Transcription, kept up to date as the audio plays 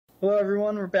Hello,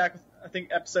 everyone. We're back with, I think,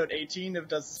 episode 18 of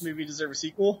Does This Movie Deserve a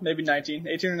Sequel? Maybe 19.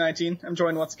 18 or 19. I'm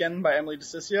joined once again by Emily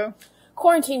DeCiccio.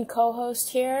 Quarantine co-host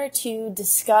here to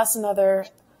discuss another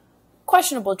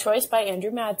questionable choice by Andrew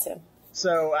Madsen.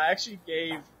 So I actually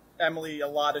gave Emily a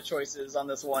lot of choices on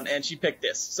this one, and she picked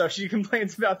this. So she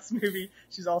complains about this movie.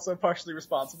 She's also partially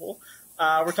responsible.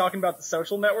 We're talking about The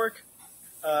Social Network.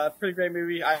 Pretty great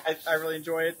movie. I really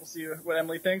enjoy it. We'll see what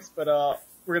Emily thinks. But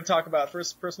we're going to talk about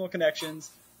first personal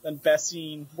connections, then best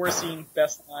scene, worst scene,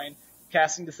 best line,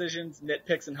 casting decisions,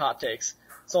 nitpicks, and hot takes.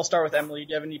 So I'll start with Emily. Do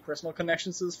you have any personal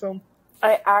connections to this film?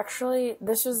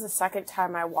 This was the second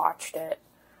time I watched it.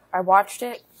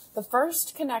 The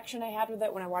first connection I had with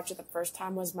it when I watched it the first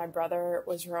time was my brother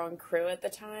was rowing crew at the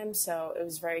time, so it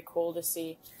was very cool to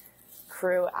see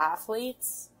crew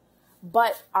athletes.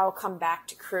 But I'll come back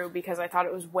to crew because I thought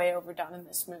it was way overdone in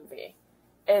this movie.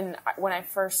 And when I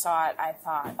first saw it, I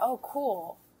thought, oh,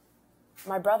 cool.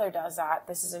 My brother does that.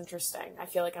 This is interesting. I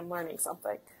feel like I'm learning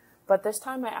something. But this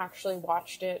time I actually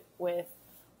watched it with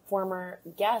former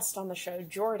guest on the show,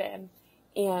 Jordan,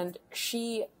 and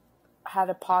she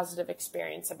had a positive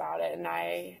experience about it, and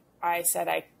I said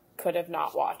I could have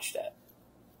not watched it.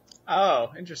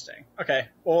 Oh, interesting. Okay,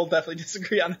 we'll definitely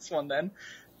disagree on this one then.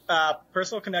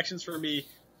 Personal connections for me,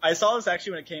 I saw this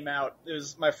actually when it came out. It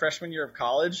was my freshman year of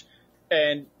college,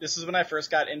 and this is when I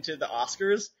first got into the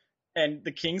Oscars, and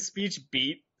the King's Speech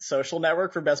beat Social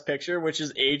Network for Best Picture, which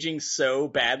is aging so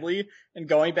badly, and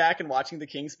going back and watching the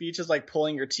King's Speech is like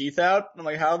pulling your teeth out. I'm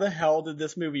like, how the hell did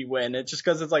this movie win? It's just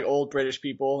because it's like old British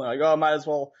people, and like, oh, I might as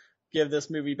well give this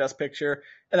movie Best Picture.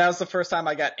 And that was the first time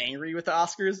I got angry with the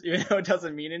Oscars, even though it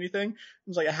doesn't mean anything. I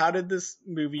was like, how did this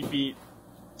movie beat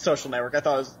Social Network? I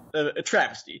thought it was a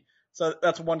travesty. So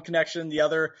that's one connection. The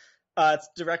other, it's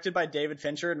directed by David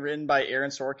Fincher and written by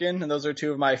Aaron Sorkin, and those are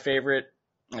two of my favorite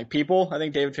people. I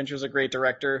think David Fincher's a great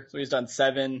director. So he's done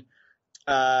Seven,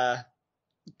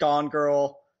 Gone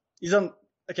Girl. He's done,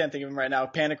 I can't think of him right now,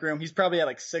 Panic Room. He's probably had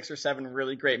like 6 or 7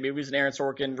 really great movies. And Aaron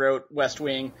Sorkin wrote West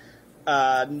Wing,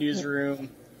 Newsroom.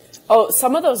 Oh,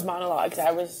 some of those monologues,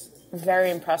 I was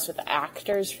very impressed with the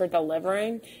actors for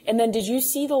delivering. And then did you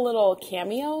see the little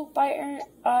cameo by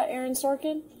Aaron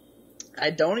Sorkin?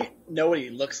 I don't know what he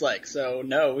looks like, so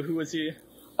no. Who was he?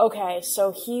 Okay,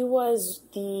 so he was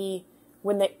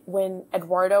when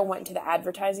Eduardo went to the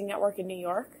advertising network in New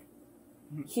York,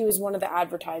 he was one of the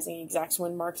advertising execs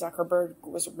when Mark Zuckerberg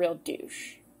was a real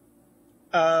douche.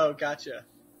 Oh, gotcha.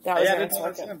 That was Aaron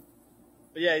Sorkin.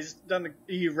 But yeah,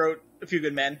 he wrote A Few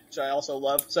Good Men, which I also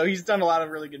love. So he's done a lot of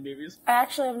really good movies. I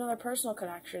actually have another personal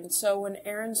connection. So when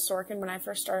Aaron Sorkin, when I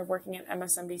first started working at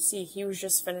MSNBC, he was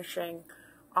just finishing,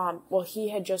 he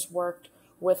had just worked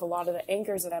with a lot of the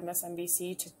anchors at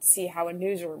MSNBC to see how a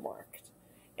newsroom worked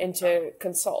and to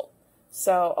consult.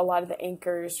 So a lot of the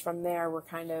anchors from there were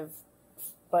kind of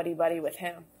buddy-buddy with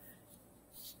him.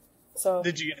 So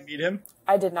did you get to meet him?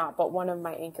 I did not, but one of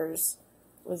my anchors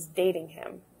was dating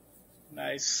him.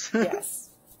 Nice. Yes.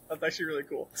 That's actually really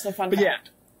cool. So fun fact. Yeah,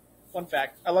 fun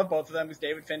fact. I love both of them. It's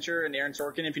David Fincher and Aaron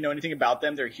Sorkin. If you know anything about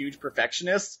them, they're huge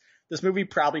perfectionists. This movie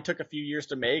probably took a few years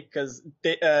to make because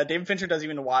David Fincher doesn't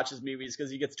even watch his movies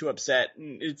because he gets too upset.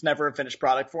 And it's never a finished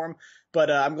product for him. But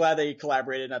I'm glad they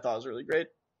collaborated, and I thought it was really great.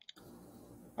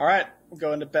 All right, we'll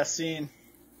go into best scene.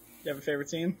 You have a favorite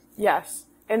scene? Yes,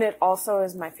 and it also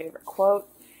is my favorite quote.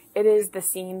 It is the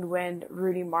scene when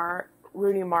Rooney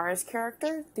Mara's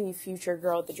character, the future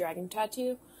girl with the dragon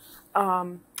tattoo,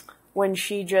 when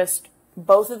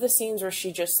both of the scenes where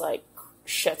she just like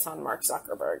shits on Mark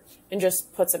Zuckerberg and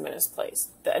just puts him in his place.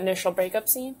 The initial breakup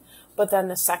scene, but then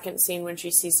the second scene when she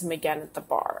sees him again at the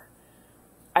bar.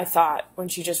 I thought when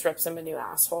she just rips him a new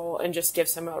asshole and just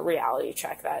gives him a reality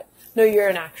check that, no, you're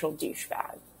an actual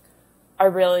douchebag. I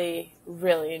really,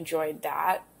 really enjoyed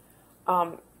that.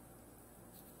 Mark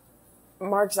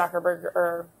Zuckerberg,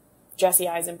 or Jesse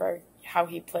Eisenberg, how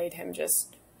he played him,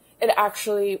 it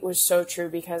actually was so true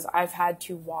because I've had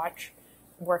to watch,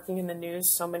 working in the news,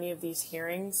 so many of these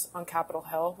hearings on Capitol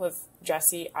Hill with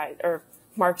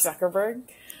Mark Zuckerberg.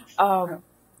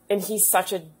 And he's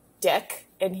such a dick,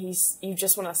 and you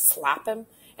just want to slap him.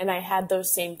 And I had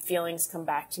those same feelings come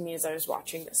back to me as I was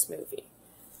watching this movie.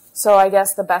 So I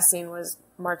guess the best scene was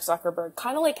Mark Zuckerberg,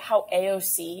 kind of like how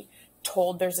AOC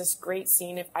there's this great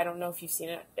scene, I don't know if you've seen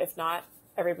it, if not,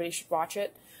 everybody should watch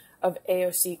it, of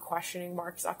AOC questioning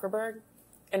Mark Zuckerberg.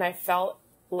 And I felt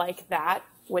like that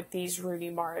with these Rooney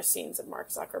Mara scenes of Mark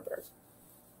Zuckerberg.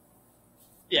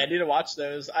 Yeah, I need to watch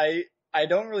those. I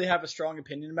don't really have a strong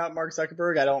opinion about Mark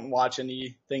Zuckerberg. I don't watch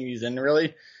anything he's in,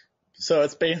 really. So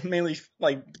it's mainly,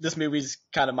 like, this movie's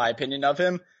kind of my opinion of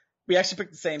him. We actually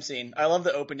picked the same scene. I love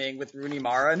the opening with Rooney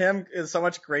Mara and him. There's so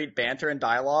much great banter and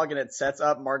dialogue, and it sets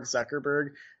up Mark Zuckerberg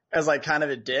as like kind of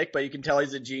a dick, but you can tell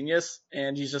he's a genius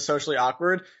and he's just socially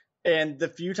awkward. And the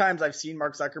few times I've seen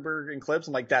Mark Zuckerberg in clips,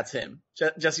 I'm like, that's him.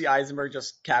 Jesse Eisenberg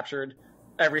just captured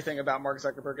everything about Mark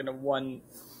Zuckerberg in a one,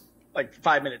 like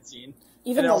 5-minute scene.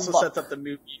 Even and it also look. sets up the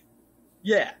movie.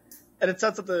 Yeah. And it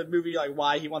sets up the movie, like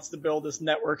why he wants to build this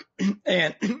network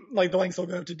and like the lengths he'll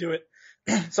go to do it.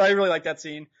 So I really like that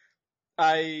scene.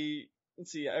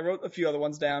 Let's see, I wrote a few other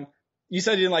ones down. You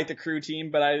said you didn't like the crew team,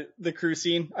 but the crew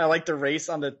scene, I like the race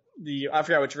on the I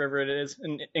forgot which river it is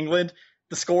in England.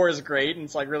 The score is great and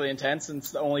it's like really intense and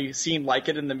it's the only scene like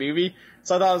it in the movie.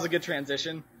 So I thought it was a good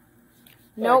transition.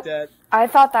 Nope. Like I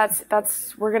thought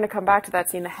that's we're gonna come back to that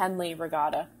scene, the Henley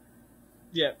Regatta.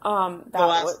 Yeah. I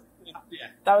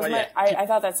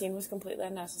thought that scene was completely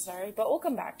unnecessary, but we'll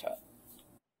come back to it.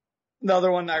 The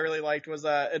other one I really liked was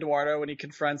Eduardo when he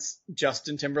confronts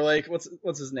Justin Timberlake.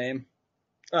 What's his name?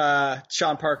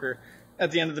 Sean Parker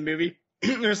at the end of the movie.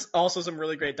 There's also some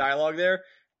really great dialogue there.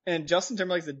 And Justin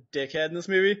Timberlake's a dickhead in this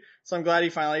movie, so I'm glad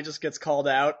he finally just gets called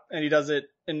out, and he does it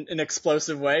in an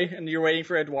explosive way, and you're waiting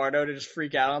for Eduardo to just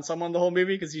freak out on someone the whole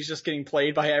movie because he's just getting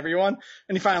played by everyone,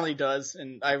 and he finally does,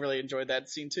 and I really enjoyed that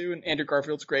scene too, and Andrew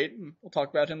Garfield's great, and we'll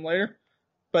talk about him later.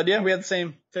 But yeah, we had the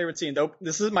same favorite scene, though.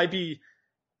 Might be,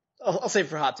 I'll save it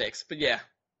for hot takes, but yeah,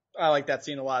 I like that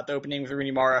scene a lot, the opening with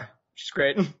Rooney Mara, which is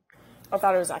great. I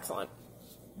thought it was excellent.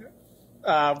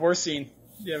 Worst scene,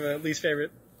 do you have a least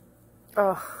favorite?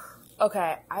 Oh,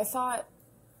 okay. I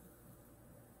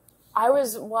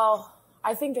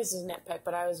think this is nitpick,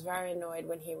 but I was very annoyed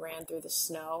when he ran through the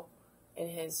snow in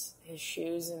his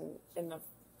shoes and in the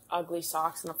ugly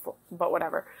socks but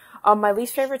whatever. My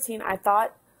least favorite scene, I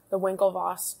thought the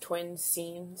Winklevoss twins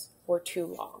scenes were too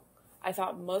long. I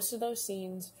thought most of those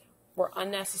scenes were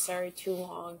unnecessary, too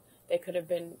long. They could have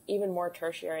been even more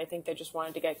tertiary. I think they just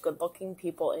wanted to get good-looking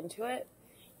people into it.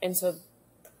 And so,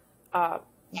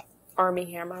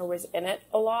 Armie Hammer was in it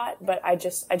a lot, but I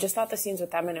just thought the scenes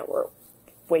with them in it were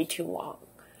way too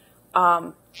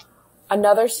long.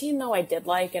 Another scene, though, I did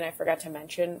like, and I forgot to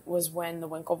mention, was when the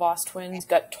Winklevoss twins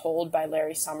got told by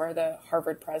Larry Summer, the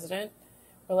Harvard president,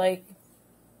 were like,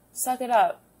 suck it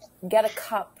up, get a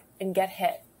cup, and get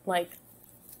hit. Like,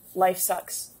 life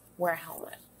sucks, wear a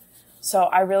helmet. So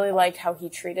I really liked how he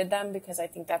treated them because I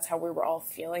think that's how we were all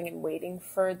feeling and waiting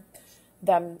for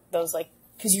them, those like,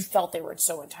 because you felt they were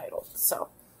so entitled. So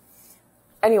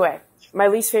anyway, my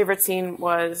least favorite scene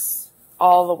was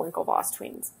all the Winklevoss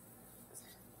twins.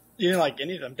 You didn't like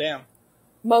any of them, damn.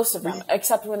 Most of them,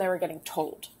 except when they were getting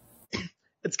told.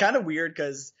 It's kind of weird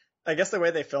because I guess the way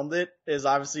they filmed it is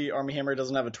obviously Armie Hammer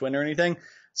doesn't have a twin or anything.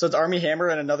 So it's Armie Hammer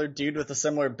and another dude with a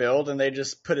similar build, and they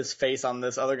just put his face on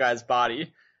this other guy's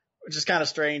body, which is kind of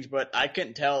strange, but I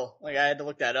couldn't tell. Like, I had to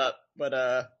look that up. But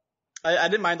I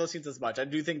didn't mind those scenes as much. I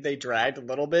do think they dragged a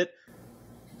little bit,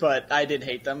 but I did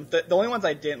hate them. The only ones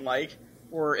I didn't like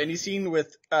were any scene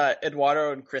with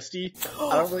Eduardo and Christy.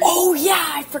 Oh,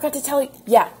 yeah, I forgot to tell you.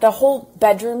 Yeah, the whole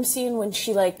bedroom scene when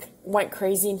she, like, went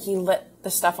crazy and he lit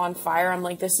the stuff on fire. I'm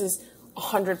like, this is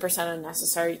 100%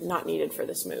 unnecessary, not needed for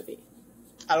this movie.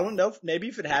 I don't know. Maybe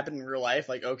if it happened in real life,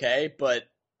 like, okay, but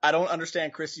I don't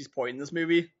understand Christy's point in this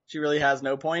movie. She really has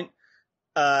no point.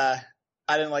 I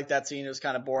didn't like that scene. It was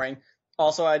kind of boring.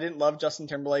 Also, I didn't love Justin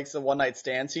Timberlake's the one-night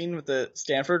stand scene with the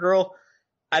Stanford girl.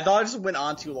 I thought it just went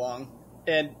on too long.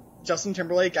 And Justin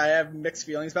Timberlake, I have mixed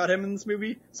feelings about him in this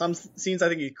movie. Some scenes I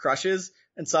think he crushes,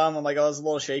 and some I'm like, oh, it's a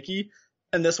little shaky.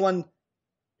 And this one,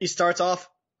 he starts off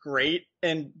great,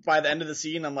 and by the end of the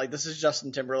scene, I'm like, this is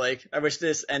Justin Timberlake. I wish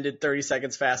this ended 30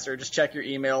 seconds faster. Just check your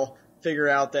email, figure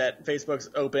out that Facebook's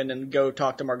open, and go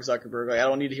talk to Mark Zuckerberg. Like, I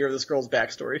don't need to hear this girl's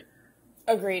backstory.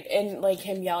 Agreed. And, like,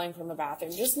 him yelling from the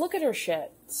bathroom, just look at her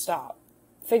shit. Stop.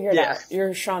 Figure it out.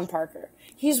 You're Sean Parker.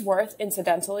 He's worth,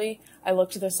 incidentally, I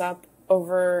looked this up,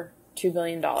 over $2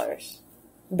 billion.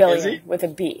 Billion with a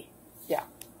B. Yeah.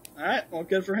 All right. Well,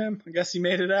 good for him. I guess he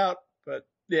made it out. But,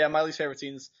 yeah, my least favorite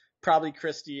scene is probably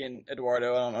Christy and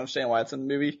Eduardo. I don't understand why it's in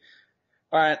the movie.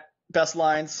 All right. Best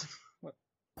lines.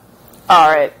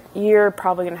 All right. You're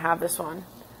probably going to have this one.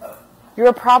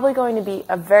 You're probably going to be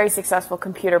a very successful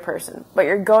computer person, but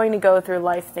you're going to go through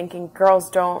life thinking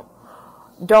girls don't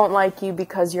like you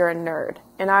because you're a nerd.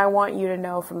 And I want you to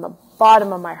know from the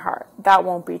bottom of my heart, that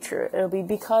won't be true. It'll be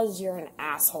because you're an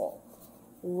asshole.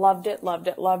 Loved it, loved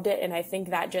it, loved it. And I think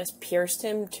that just pierced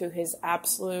him to his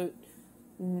absolute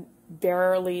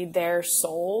barely there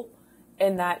soul.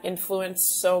 And that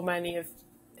influenced so many of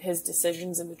his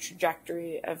decisions and the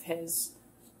trajectory of his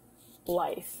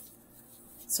life.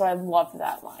 So I loved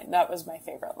that line. That was my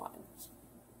favorite line.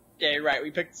 Yeah, you're right.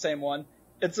 We picked the same one.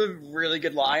 It's a really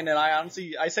good line, and I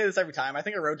say this every time. I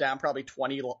think I wrote down probably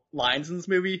 20 lines in this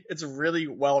movie. It's really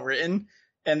well written,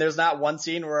 and there's not one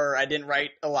scene where I didn't write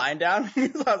a line down.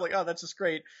 So I was like, oh, that's just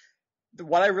great.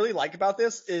 What I really like about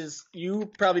this is,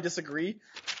 you probably disagree,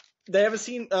 they have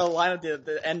a line at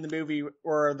the end of the movie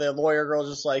where the lawyer girl is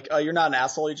just like, oh, you're not an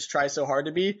asshole, you just try so hard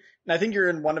to be. And I think you're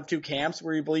in one of two camps,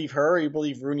 where you believe her or you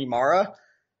believe Rooney Mara.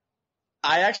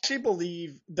 I actually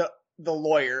believe the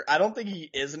lawyer. I don't think he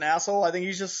is an asshole. I think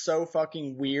he's just so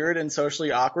fucking weird and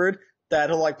socially awkward that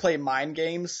he'll like play mind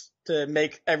games to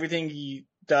make everything he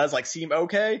does like seem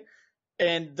okay.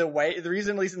 And the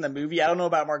reason, at least in the movie, I don't know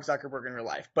about Mark Zuckerberg in real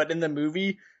life, but in the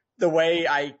movie, the way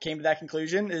I came to that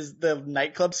conclusion is the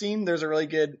nightclub scene. There's a really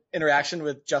good interaction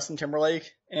with Justin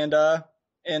Timberlake and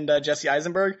Jesse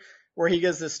Eisenberg, where he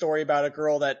gives this story about a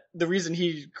girl that the reason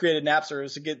he created Napster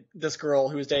is to get this girl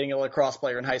who was dating a lacrosse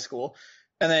player in high school.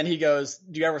 And then he goes,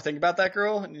 do you ever think about that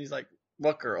girl? And he's like,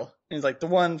 what girl? And he's like, the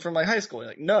one from like high school. And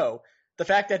he's like, no. The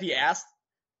fact that he asked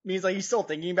means like he's still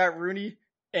thinking about Rooney,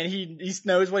 and he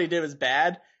knows what he did was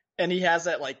bad, and he has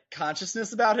that like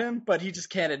consciousness about him, but he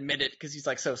just can't admit it because he's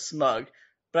like so smug.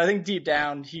 But I think deep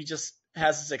down he just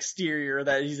has this exterior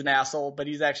that he's an asshole, but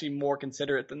he's actually more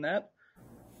considerate than that.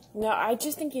 No, I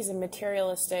just think he's a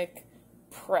materialistic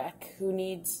prick who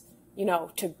needs,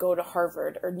 to go to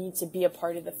Harvard or needs to be a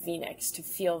part of the Phoenix to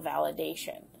feel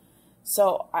validation.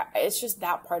 So it's just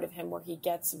that part of him where he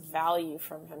gets value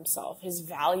from himself. His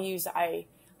values I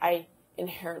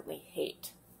inherently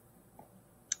hate.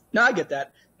 No, I get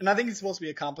that. And I think he's supposed to be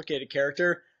a complicated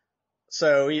character.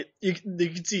 So you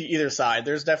can see either side.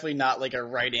 There's definitely not like a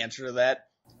right answer to that.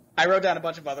 I wrote down a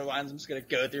bunch of other lines I'm just going to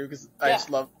go through because I just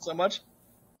love it so much.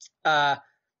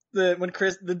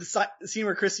 The scene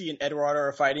where Chrissy and Eduardo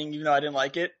are fighting, even though I didn't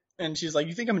like it, and she's like,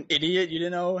 you think I'm an idiot? You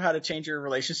didn't know how to change your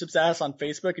relationship status on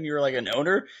Facebook and you were like an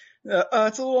owner?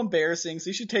 It's a little embarrassing, so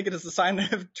you should take it as a sign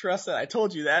of trust that I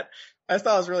told you that. I just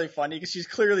thought it was really funny because she's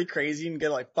clearly crazy and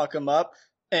gonna like fuck him up.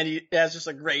 And he has just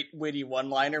a great witty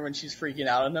one-liner when she's freaking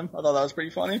out on him. I thought that was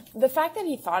pretty funny. The fact that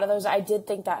he thought of those, I did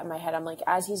think that in my head. I'm like,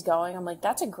 as he's going, I'm like,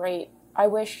 that's a great,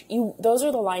 those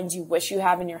are the lines you wish you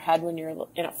have in your head when you're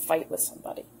in a fight with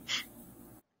somebody.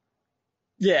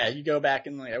 Yeah, you go back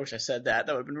and like, I wish I said that.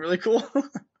 That would have been really cool.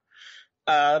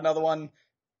 Another one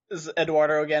is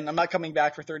Eduardo again. I'm not coming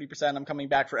back for 30%. I'm coming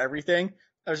back for everything.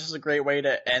 That was just a great way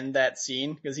to end that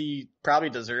scene because he probably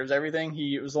deserves everything.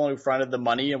 He was the one who fronted the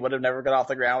money and would have never got off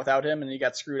the ground without him, and he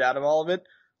got screwed out of all of it.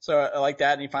 So I like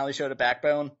that, and he finally showed a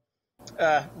backbone.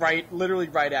 Literally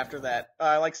right after that.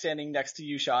 I like standing next to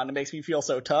you, Sean. It makes me feel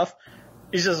so tough.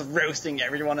 He's just roasting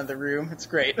everyone in the room. It's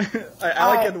great.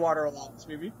 I like Eduardo a lot in this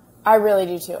movie. I really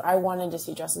do too. I wanted to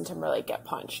see Justin Timberlake get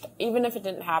punched. Even if it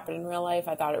didn't happen in real life,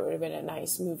 I thought it would have been a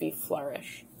nice movie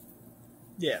flourish.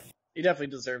 Yeah, he definitely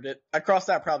deserved it. I crossed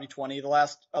out probably 20. The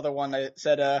last other one I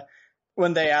said,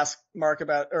 when they asked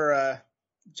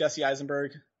Jesse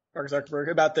Eisenberg, Mark Zuckerberg,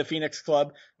 about the Phoenix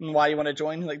Club and why you want to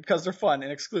join, like, because they're fun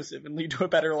and exclusive and lead to a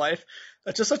better life.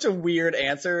 That's just such a weird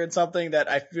answer and something that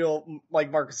I feel like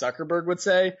Mark Zuckerberg would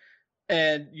say.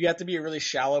 And you have to be a really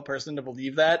shallow person to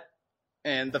believe that.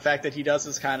 And the fact that he does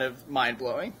is kind of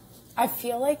mind-blowing. I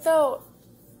feel like, though,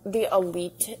 the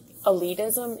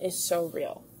elitism is so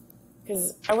real.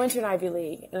 Because I went to an Ivy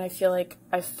League, and I feel like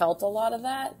I felt a lot of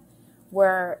that,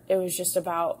 where it was just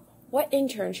about, what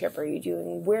internship are you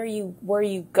doing? Where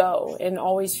you go? And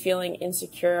always feeling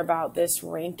insecure about this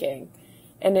ranking.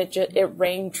 And it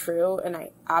rang true, and I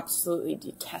absolutely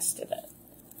detested it.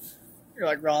 You're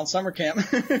like Ron Summer Camp.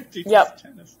 Yep.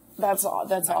 That's all.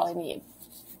 That's all I need.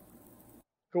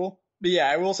 Cool. But yeah,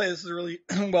 I will say this is a really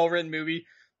well-written movie.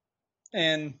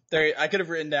 And I could have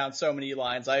written down so many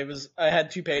lines. I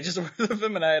had 2 pages worth of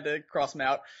them and I had to cross them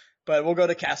out. But we'll go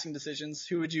to casting decisions.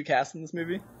 Who would you cast in this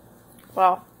movie?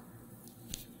 Well,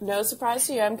 no surprise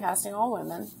to you, I'm casting all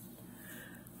women.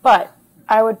 But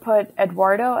I would put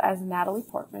Eduardo as Natalie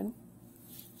Portman.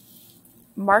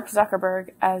 Mark Zuckerberg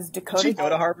as Dakota. Did she go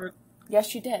to Harvard? Yes,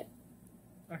 she did.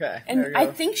 Okay. And I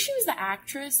think she was the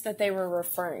actress that they were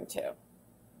referring to.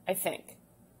 I think.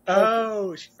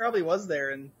 Oh, she probably was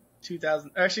there in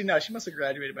 2000. Actually, no, she must have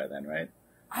graduated by then, right?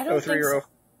 I don't think so.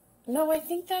 No, I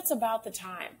think that's about the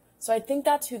time. So I think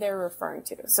that's who they were referring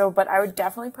to. So, but I would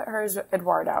definitely put her as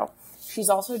Eduardo. She's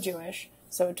also Jewish,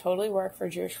 so it would totally work for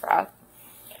Jewish frat.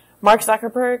 Mark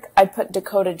Zuckerberg, I'd put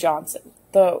Dakota Johnson,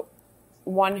 the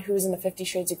one who's in the 50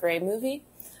 Shades of Grey movie.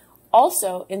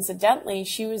 Also, incidentally,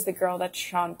 she was the girl that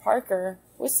Sean Parker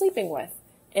was sleeping with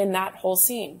in that whole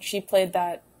scene. She played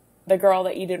the girl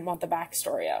that you didn't want the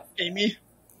backstory of. Amy?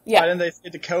 Yeah. Why didn't they say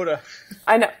Dakota?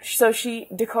 I know. So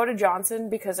Dakota Johnson,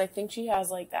 because I think she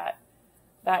has like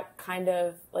that kind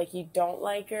of like you don't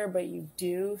like her, but you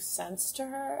do sense to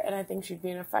her. And I think she'd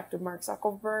be an effective Mark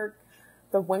Zuckerberg.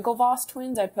 The Winklevoss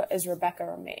twins I put as Rebecca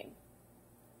Romaine.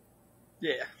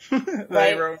 Yeah. Right?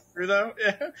 They wrote through though.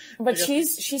 Yeah. But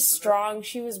she's strong.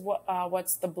 She was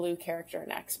what's the blue character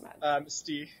in X-Men?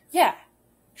 Mystique. Yeah.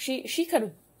 She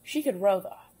could row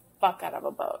the fuck out of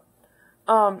a boat.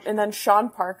 And then Sean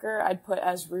Parker I'd put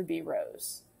as Ruby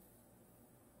Rose.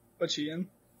 What's she in?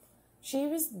 She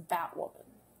was Batwoman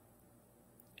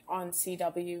on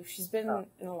CW. She's been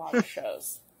in a lot of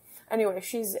shows. Anyway,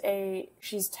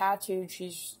 she's tattooed.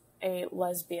 She's a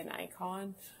lesbian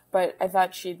icon, but I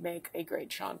thought she'd make a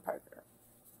great Sean Parker.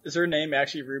 Is her name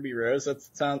actually Ruby Rose? That's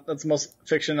the most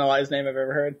fictionalized name I've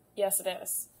ever heard. Yes, it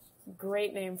is.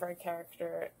 Great name for a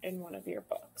character in one of your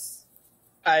books.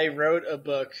 I wrote a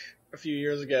book a few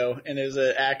years ago, and there's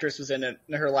an actress was in it,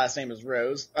 and her last name is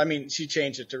Rose. I mean, she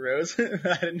changed it to Rose.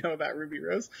 I didn't know about Ruby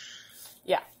Rose.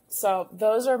 Yeah, so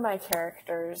those are my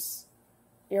characters.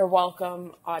 You're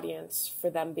welcome, audience, for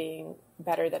them being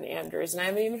better than Andrew's, and I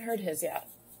haven't even heard his yet.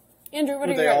 Andrew, what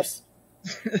are yours?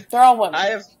 They're all women.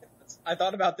 I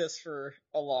thought about this for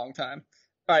a long time.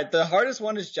 All right, the hardest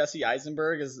one is Jesse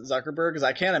Eisenberg as Zuckerberg, because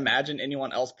I can't imagine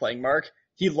anyone else playing Mark.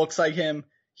 He looks like him.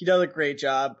 He does a great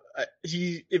job.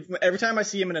 Every time I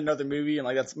see him in another movie, I'm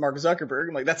like, that's Mark Zuckerberg.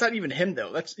 I'm like, that's not even him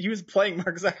though. He was playing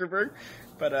Mark Zuckerberg,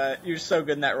 but he was so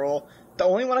good in that role. The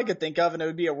only one I could think of, and it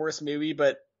would be a worse movie,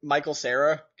 but Michael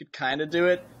Cera could kind of do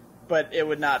it, but it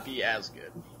would not be as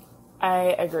good.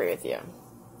 I agree with you.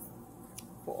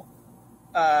 Cool.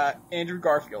 Andrew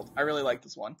Garfield. I really like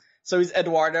this one. So he's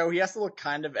Eduardo. He has to look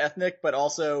kind of ethnic, but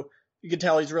also you can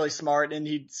tell he's really smart and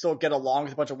he'd still get along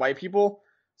with a bunch of white people.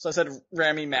 So I said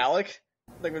Rami Malek.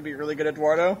 I think would be really good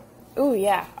Eduardo. Ooh,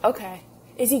 yeah. Okay.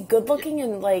 Is he good looking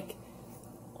and like...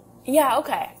 Yeah,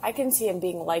 okay. I can see him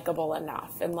being likable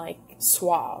enough and like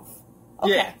suave.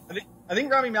 Okay. Yeah. I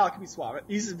think Rami Malek can be suave.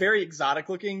 He's very exotic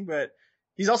looking, but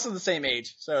he's also the same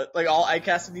age. So like I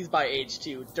casted these by age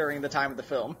too during the time of the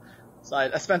film. So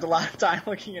I spent a lot of time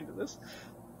looking into this.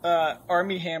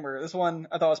 Armie Hammer. This one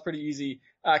I thought was pretty easy.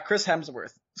 Chris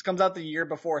Hemsworth. This comes out the year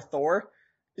before Thor.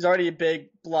 He's already a big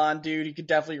blonde dude. He could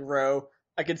definitely row.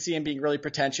 I could see him being really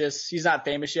pretentious. He's not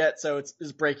famous yet, so it's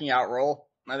his breaking out role.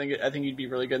 I think he'd be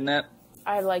really good in that.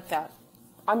 I like that.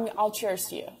 I'll cheers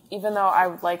to you, even though I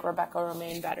would like Rebecca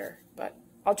Romaine better. But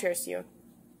I'll cheers to you.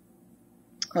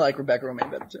 I like Rebecca Romaine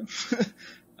better too.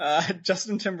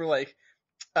 Justin Timberlake.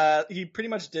 He pretty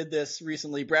much did this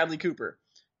recently. Bradley Cooper.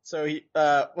 So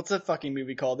what's that fucking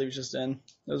movie called he was just in?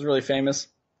 It was really famous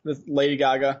with Lady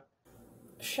Gaga.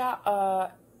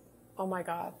 Oh my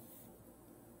god.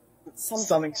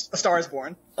 Something. A Star is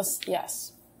Born.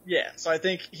 Yes. Yeah, so I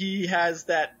think he has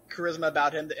that charisma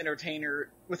about him, the entertainer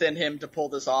within him to pull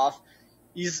this off.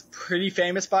 He's pretty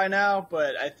famous by now,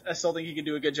 but I still think he could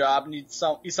do a good job, and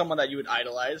he's someone that you would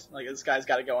idolize. Like, this guy's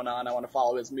got it going on. I want to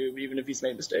follow his move, even if he's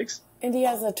made mistakes. And he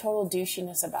has a total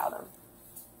douchiness about him.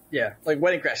 Yeah, like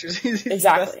Wedding Crashers. He's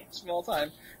exactly. The best of all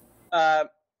time.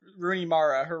 Rooney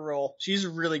Mara, her role, she's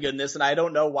really good in this, and I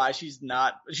don't know why she's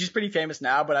pretty famous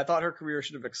now, but I thought her career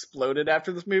should have exploded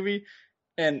after this movie.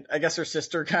 And I guess her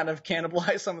sister kind of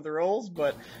cannibalized some of the roles,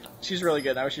 but she's really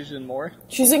good. I wish she was in more.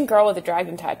 She's in Girl with a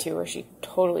Dragon Tattoo, where she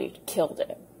totally killed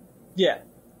it. Yeah.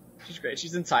 She's great.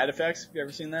 She's in Side Effects. Have you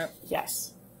ever seen that?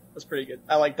 Yes. That's pretty good.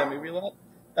 I like that movie a lot.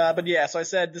 But yeah, so I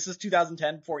said this is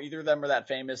 2010 before either of them were that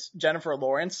famous. Jennifer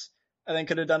Lawrence, I think,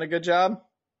 could have done a good job.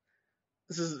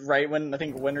 This is right when, I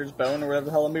think, Winter's Bone, or whatever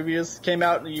the hell the movie is, came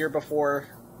out the year before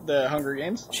the Hunger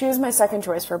Games. She was my second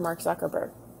choice for Mark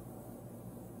Zuckerberg.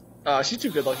 She's too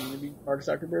good looking to be Mark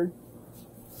Zuckerberg.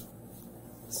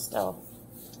 Still.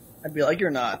 I'd be like,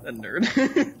 you're not a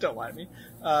nerd. Don't lie to me.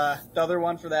 The other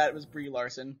one for that was Brie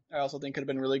Larson. I also think could have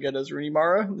been really good as Rooney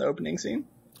Mara in the opening scene.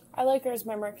 I like her as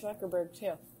my Mark Zuckerberg,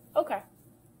 too. Okay.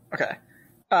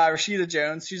 Rashida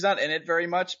Jones. She's not in it very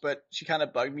much, but she kind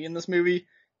of bugged me in this movie.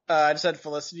 I just had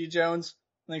Felicity Jones.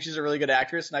 I think she's a really good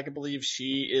actress, and I can believe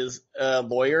she is a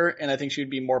lawyer, and I think she would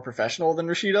be more professional than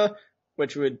Rashida,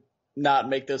 which would not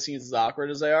make those scenes as awkward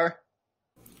as they are.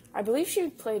 I believe she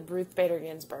played Ruth Bader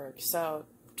Ginsburg, so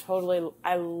totally,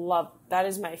 that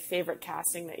is my favorite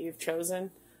casting that you've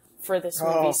chosen for this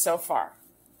movie so far.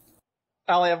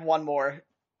 I only have one more.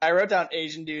 I wrote down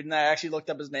Asian dude, and I actually looked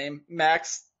up his name.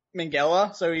 Max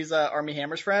Minghella, so he's Armie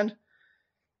Hammer's friend.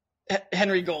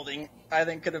 Henry Golding, I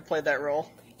think, could have played that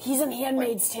role. He's in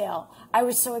Handmaid's Tale. I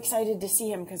was so excited to see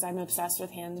him because I'm obsessed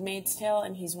with Handmaid's Tale,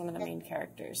 and he's one of the main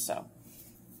characters, so...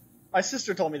 My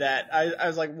sister told me that. I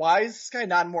was like, why is this guy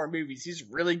not in more movies? He's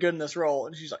really good in this role.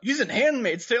 And she's like, he's in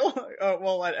Handmaid's Tale.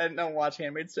 Well, I don't watch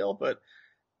Handmaid's Tale, but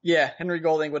yeah, Henry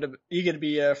Golding he could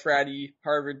be a fratty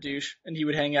Harvard douche, and he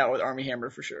would hang out with Armie Hammer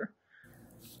for sure.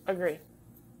 Agree.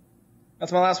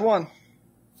 That's my last one.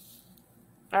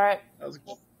 All right. That was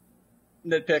cool.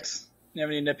 Nitpicks. You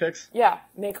have any nitpicks? Yeah,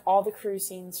 make all the crew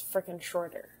scenes freaking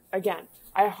shorter. Again,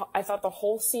 I thought the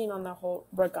whole scene on the whole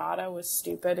regatta was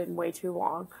stupid and way too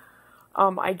long.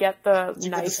 I get the Did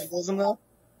you knife. get the symbolism though?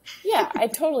 Yeah, I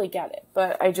totally get it,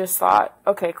 but I just thought,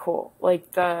 okay, cool.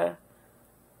 Like the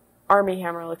Armie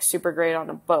Hammer looks super great on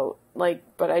a boat. Like,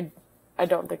 but I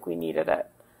don't think we needed it.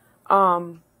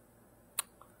 What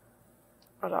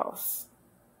else?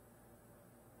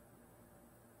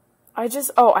 I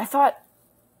thought.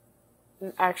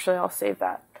 Actually, I'll save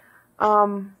that.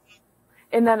 And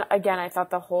then again, I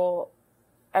thought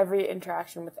every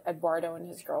interaction with Eduardo and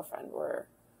his girlfriend were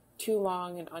too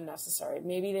long and unnecessary.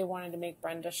 Maybe they wanted to make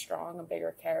Brenda Strong a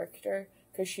bigger character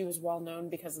because she was well known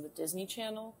because of the Disney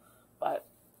Channel, but.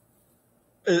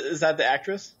 Is that the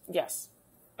actress? Yes.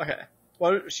 Okay.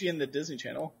 What was she in the Disney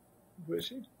Channel? Who is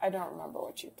she? I don't remember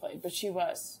what she played, but she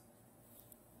was.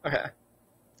 Okay.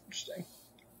 Interesting.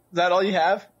 Is that all you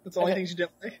have? That's the only things you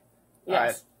didn't like?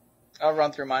 Yes. All right. I'll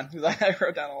run through mine because I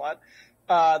wrote down a lot.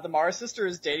 The Mars sister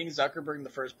is dating Zuckerberg in the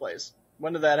first place.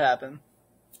 When did that happen?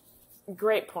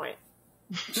 Great point.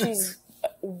 She's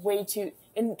way too...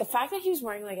 And the fact that he was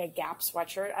wearing like a Gap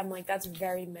sweatshirt, I'm like, that's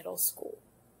very middle school.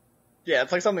 Yeah,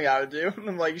 it's like something I would do.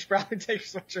 I'm like, you should probably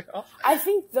take your sweatshirt off. I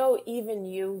think, though, even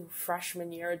you,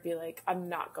 freshman year, would be like, I'm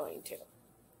not going to.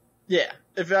 Yeah.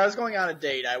 If I was going on a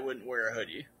date, I wouldn't wear a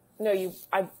hoodie. No,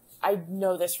 I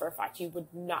know this for a fact. You would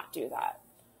not do that.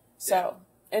 So,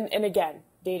 yeah. and again,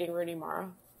 dating Rooney Mara,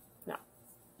 no.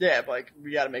 Yeah, but like,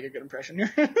 we gotta make a good impression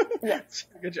here. Yeah.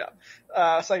 Good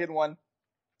job. Second one.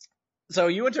 So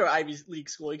you went to an Ivy League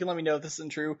school. You can let me know if this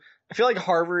isn't true. I feel like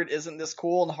Harvard isn't this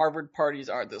cool, and Harvard parties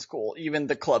aren't this cool, even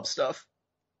the club stuff.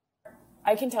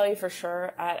 I can tell you for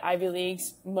sure, at Ivy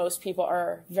Leagues, most people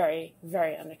are very,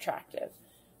 very unattractive.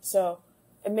 So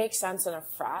it makes sense in a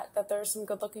frat that there are some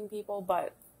good-looking people,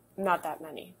 but not that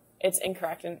many. It's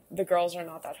incorrect, and the girls are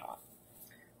not that hot.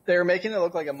 They're making it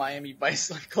look like a Miami Vice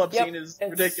club scene is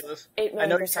ridiculous. I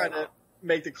know you're trying to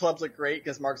make the clubs look great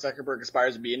because Mark Zuckerberg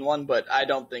aspires to be in one, but I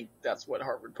don't think that's what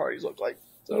Harvard parties look like.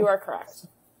 So. You are correct.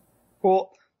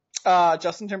 Cool.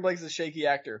 Justin Timberlake's a shaky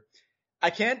actor.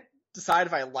 I can't decide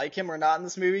if I like him or not in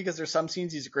this movie because there's some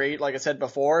scenes he's great, like I said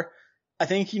before. I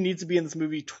think he needs to be in this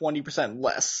movie 20%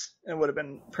 less, and it would have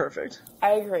been perfect.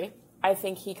 I agree. I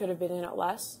think he could have been in it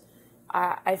less.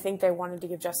 I think they wanted to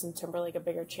give Justin Timberlake a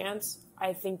bigger chance.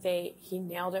 I think he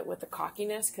nailed it with the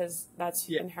cockiness because that's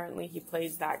inherently he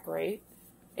plays that great.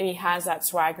 And he has that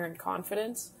swagger and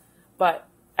confidence. But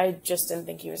I just didn't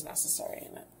think he was necessary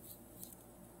in it.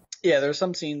 Yeah, there's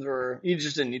some scenes where he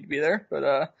just didn't need to be there.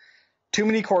 But too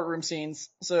many courtroom scenes.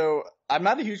 So I'm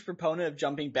not a huge proponent of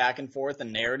jumping back and forth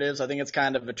in narratives. I think it's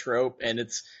kind of a trope, and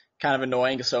it's kind of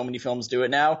annoying because so many films do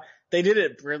it now. They did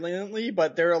it brilliantly,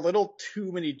 but there are a little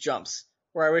too many jumps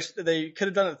where I wish they could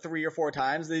have done it 3 or 4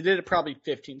 times. They did it probably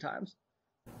 15 times.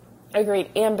 Agreed.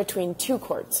 And between 2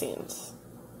 court scenes,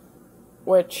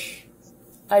 which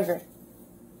I agree.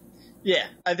 Yeah,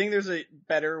 I think there's a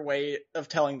better way of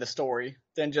telling the story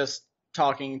than just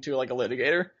talking to like a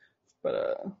litigator.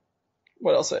 But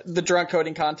what else? The drunk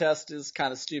coding contest is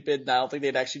kind of stupid. I don't think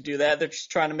they'd actually do that. They're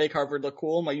just trying to make Harvard look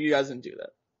cool. I'm like, you guys didn't do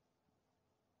that.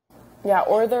 Yeah,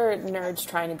 or they're nerds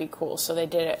trying to be cool, so they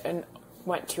did it and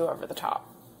went too over the top.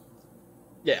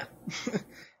 Yeah.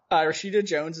 Rashida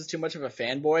Jones is too much of a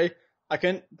fanboy. I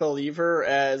couldn't believe her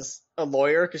as a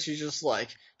lawyer because she's just like,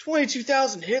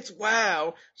 22,000 hits,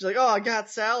 wow. She's like, oh, I got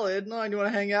salad. No, you want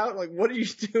to hang out? Like, what are you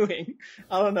doing?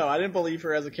 I don't know. I didn't believe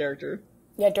her as a character.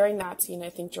 Yeah, during that scene, I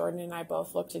think Jordan and I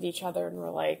both looked at each other and were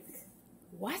like,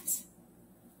 what?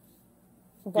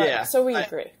 But, yeah. So we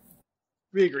agree.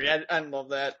 We agree. I love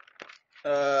that.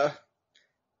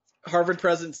 Harvard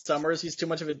President Summers, he's too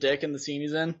much of a dick in the scene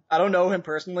he's in. I don't know him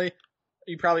personally.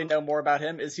 You probably know more about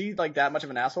him. Is he like that much of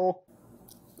an asshole?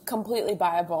 Completely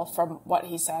buyable from what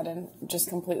he said and just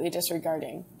completely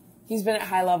disregarding. He's been at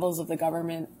high levels of the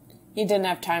government. He didn't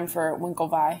have time for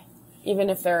Winklevi, even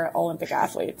if they're Olympic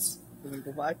athletes.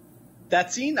 Winklevi?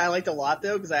 That scene I liked a lot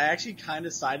though, because I actually kind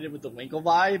of sided with the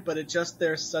Winklevi, but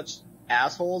they're such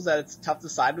assholes that it's tough to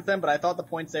side with them. But I thought the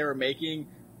points they were making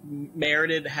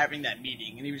merited having that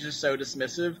meeting, and he was just so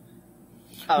dismissive.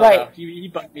 I don't know. He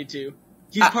bugged me too.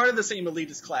 He's part of the same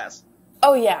elitist class.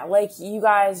 Oh yeah, like, you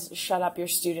guys shut up your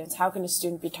students. How can a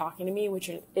student be talking to me? Which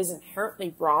is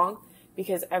inherently wrong,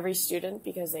 because every student,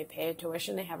 because they pay a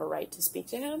tuition, they have a right to speak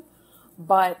to him.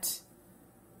 But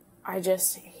I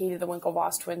just hated the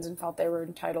Winklevoss twins and felt they were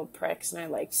entitled pricks, and I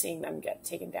liked seeing them get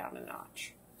taken down a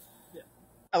notch. Yeah.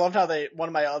 I loved how one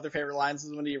of my other favorite lines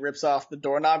is when he rips off the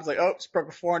doorknob. He's like, oh, just broke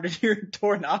a 400-year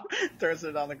doorknob, throws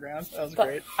it on the ground. That was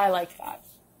great. I like that.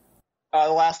 The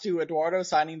last two, Eduardo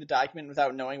signing the document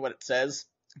without knowing what it says.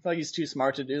 I feel like he's too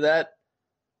smart to do that.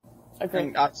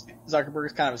 Agreed. And Zuckerberg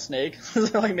is kind of a snake.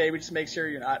 So like maybe just make sure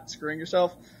you're not screwing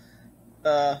yourself.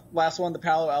 Last one, the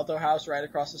Palo Alto house right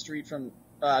across the street from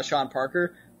Sean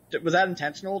Parker. Was that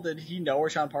intentional? Did he know where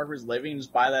Sean Parker was living and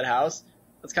just buy that house?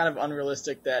 That's kind of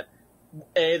unrealistic that,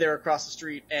 A, they were across the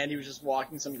street and he was just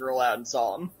walking some girl out and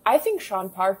saw him. I think Sean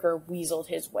Parker weaseled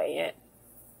his way in.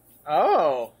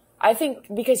 Oh. I think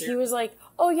because he was like,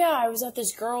 oh yeah, I was at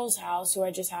this girl's house who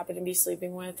I just happened to be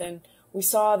sleeping with, and we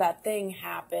saw that thing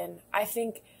happen. I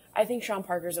think Sean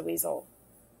Parker's a weasel.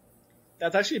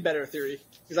 That's actually a better theory,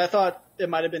 because I thought it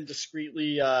might have been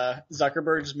discreetly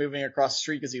Zuckerberg just moving across the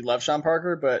street because he loved Sean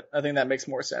Parker, but I think that makes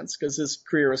more sense because his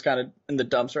career was kind of in the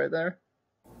dumps right there.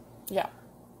 Yeah.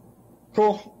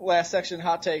 Cool. Last section,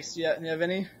 hot takes. You have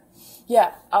any?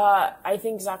 Yeah. I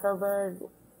think Zuckerberg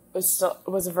was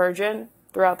a virgin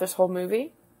throughout this whole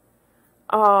movie.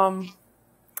 I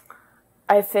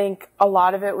think a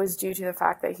lot of it was due to the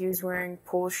fact that he was wearing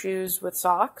pool shoes with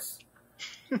socks.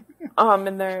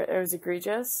 And it was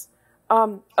egregious.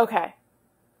 Okay.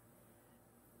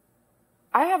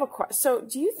 I have a question. So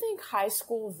do you think high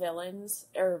school villains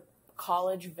or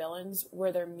college villains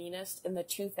were their meanest in the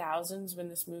 2000s when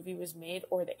this movie was made,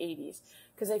 or the 80s?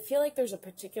 Because I feel like there's a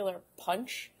particular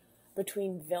punch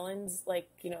between villains like,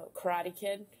 Karate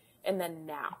Kid and then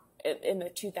now in the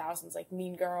 2000s, like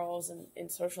Mean Girls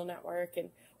and Social Network, and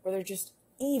where they're just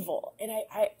evil. And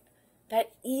I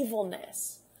that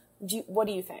evilness, what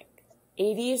do you think?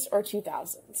 80s or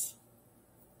 2000s?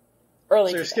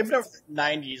 Early. So you're skipping over the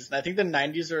 90s, and I think the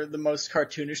 90s are the most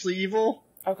cartoonishly evil.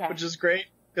 Okay. Which is great,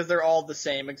 because they're all the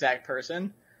same exact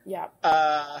person. Yeah.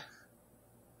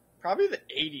 Probably the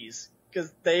 80s,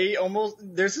 because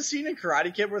there's a scene in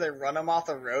Karate Kid where they run him off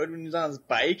the road when he's on his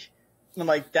bike, and I'm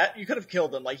like, that, you could have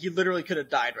killed him, like, he literally could have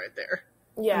died right there.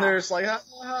 Yeah. And they're just like,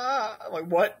 I'm like,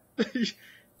 what?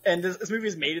 And this movie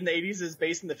is made in the 80s, is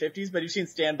based in the 50s, but you've seen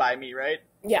Stand By Me, right?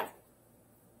 Yeah.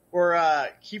 Where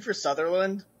Kiefer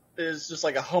Sutherland is just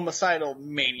like a homicidal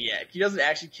maniac. He doesn't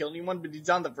actually kill anyone, but he's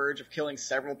on the verge of killing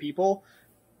several people.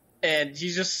 And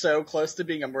he's just so close to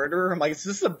being a murderer. I'm like, is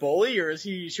this a bully, or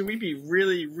should we be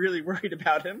really, really worried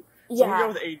about him? So we go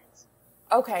with the 80s.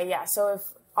 Okay, yeah. So if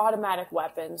automatic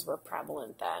weapons were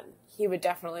prevalent then, he would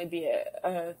definitely be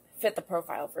fit the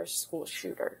profile for a school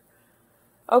shooter.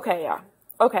 Okay, yeah.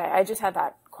 Okay, I just had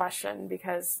that question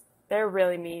because they're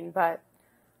really mean, but...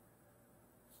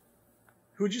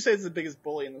 Who would you say is the biggest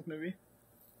bully in this movie?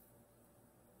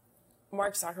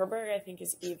 Mark Zuckerberg, I think,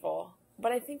 is evil.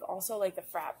 But I think also, like, the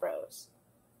frat bros.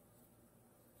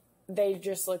 They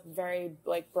just look very,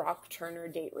 like, Brock Turner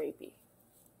date rapey.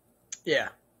 Yeah.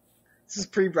 This is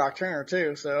pre-Brock Turner,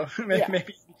 too, so maybe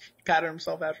he patted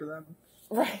himself after them.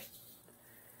 Right.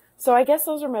 So I guess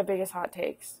those are my biggest hot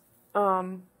takes.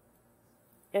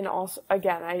 And also,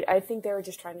 again, I think they were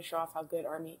just trying to show off how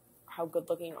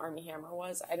good-looking Armie Hammer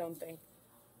was. I don't think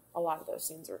a lot of those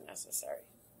scenes were necessary.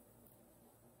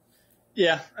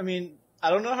 Yeah, I mean, I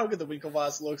don't know how good the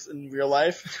Winklevoss looks in real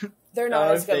life. They're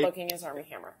not as good-looking as Armie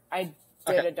Hammer. I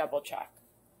did a double check.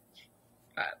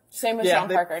 Same with Sean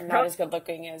Parker, not as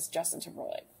good-looking as Justin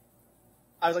Timberlake.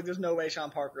 I was like, there's no way Sean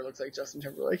Parker looks like Justin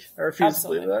Timberlake. I refuse to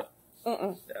believe that.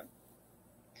 Mm-mm. Yeah.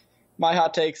 My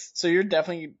hot takes. So you're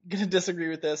definitely going to disagree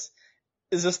with this.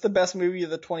 Is this the best movie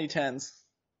of the 2010s?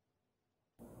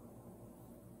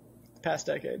 Past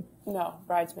decade. No,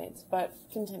 Bridesmaids, but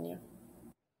continue.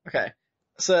 Okay.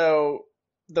 So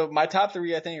my top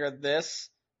three, I think, are this,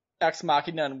 Ex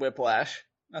Machina, and Whiplash.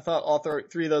 I thought all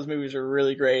three of those movies are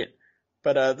really great.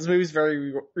 But this movie's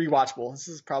very rewatchable. This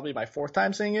is probably my fourth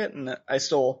time seeing it, and I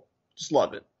still just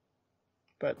love it.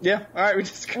 But yeah, all right, we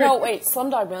disagree. No, wait,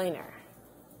 Slumdog Millionaire.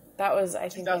 That was, I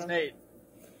think, 2008.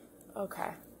 Okay.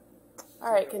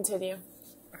 All right, continue.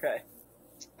 Okay.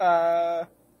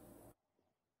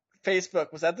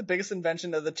 Facebook, was that the biggest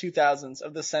invention of the 2000s,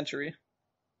 of this century?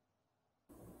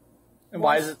 And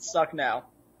why does it suck now?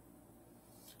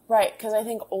 Right, because I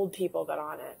think old people got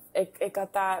on it. It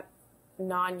got that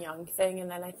non-young thing,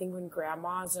 and then I think when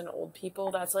grandmas and old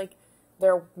people, that's like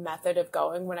their method of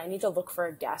going. When I need to look for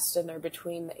a guest and they're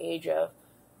between the age of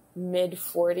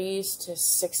mid-40s to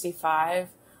 65,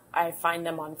 I find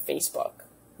them on Facebook.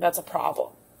 That's a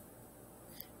problem.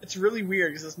 it's really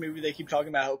weird because this movie, they keep talking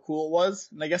about how cool it was,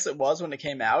 and I guess it was when it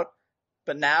came out,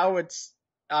 but now it's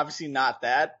obviously not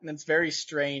that, and it's very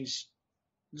strange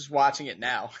just watching it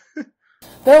now.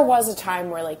 There was a time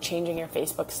where, like, changing your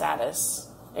Facebook status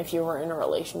if you were in a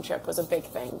relationship was a big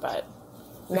thing, but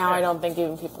now I don't think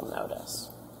even people notice.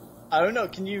 I don't know.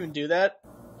 Can you even do that?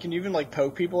 Can you even, like,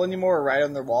 poke people anymore or write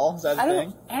on their wall? Is that a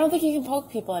thing? I don't think you can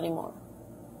poke people anymore.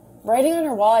 Writing on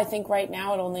your wall, I think right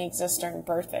now it only exists during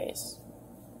birthdays.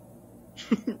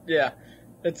 Yeah.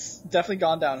 It's definitely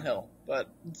gone downhill. But,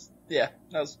 yeah,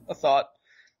 that was a thought.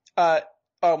 My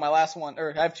last one.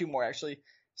 Or I have two more, actually.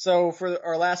 So for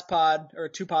our last pod, or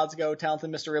 2 pods ago,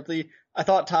 Talented Mr. Ripley, I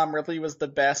thought Tom Ripley was the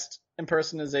best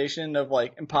impersonation of,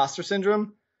 like, imposter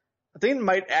syndrome. I think it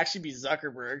might actually be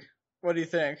Zuckerberg. What do you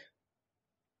think?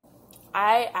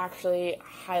 I actually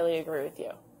highly agree with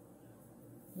you.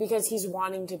 Because he's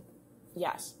wanting to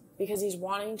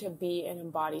be and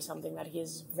embody something that he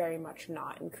is very much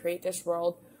not, and create this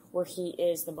world where he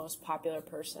is the most popular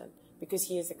person, because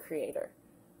he is the creator.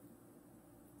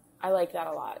 I like that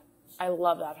a lot. I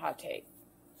love that hot take.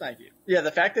 Thank you. Yeah,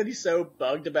 the fact that he's so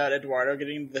bugged about Eduardo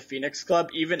getting into the Phoenix Club,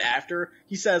 even after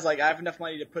he says, like, I have enough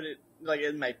money to put it, like,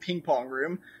 in my ping pong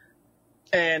room,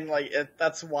 and, like,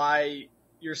 that's why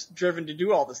you're driven to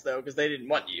do all this, though, because they didn't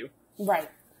want you. Right.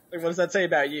 Like, what does that say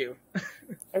about you?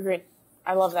 Agreed.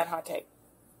 I love that hot take.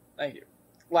 Thank you.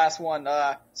 Last one.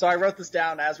 So I wrote this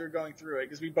down as we were going through it,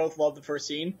 because we both loved the first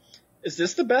scene. Is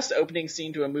this the best opening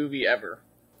scene to a movie ever?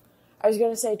 I was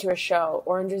going to say to a show,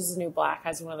 Orange is the New Black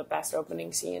has one of the best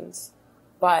opening scenes.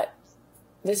 But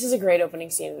this is a great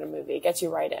opening scene in a movie. It gets you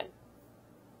right in.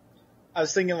 I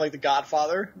was thinking, like, The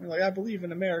Godfather. Like, I believe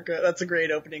in America. That's a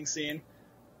great opening scene,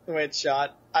 the way it's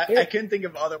shot. I couldn't think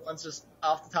of other ones just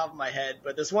off the top of my head,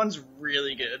 but this one's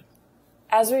really good.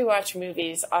 As we watch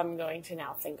movies, I'm going to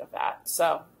now think of that.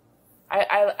 So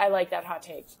I like that hot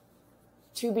take.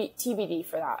 TBD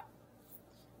for that.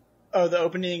 Oh, the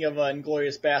opening of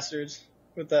Inglourious Bastards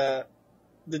with the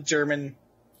German,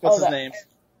 what's his name?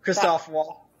 Christoph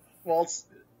Waltz,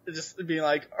 just being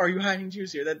like, are you hiding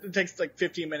Jews here? It takes like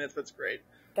 15 minutes, but it's great.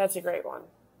 That's a great one.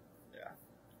 Yeah.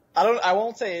 I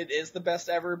won't say it is the best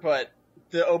ever, but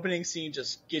the opening scene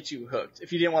just gets you hooked.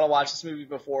 If you didn't want to watch this movie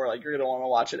before, like, you're going to want to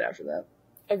watch it after that.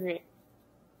 Agreed.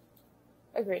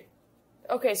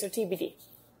 Okay, so TBD.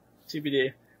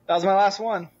 That was my last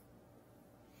one.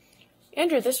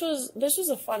 Andrew, this was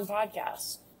a fun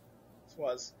podcast. This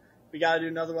was. We got to do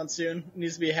another one soon. It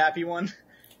needs to be a happy one.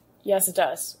 Yes, it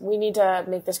does. We need to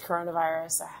make this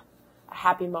coronavirus a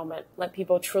happy moment. Let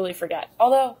people truly forget.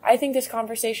 Although, I think this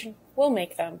conversation will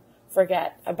make them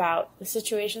forget about the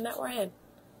situation that we're in.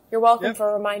 You're welcome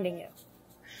for reminding you.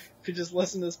 If you just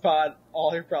listen to this pod,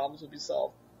 all your problems will be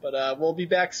solved. But we'll be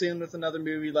back soon with another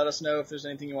movie. Let us know if there's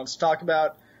anything you want us to talk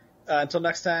about. Until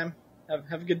next time,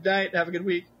 have a good night. Have a good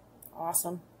week.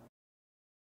 Awesome.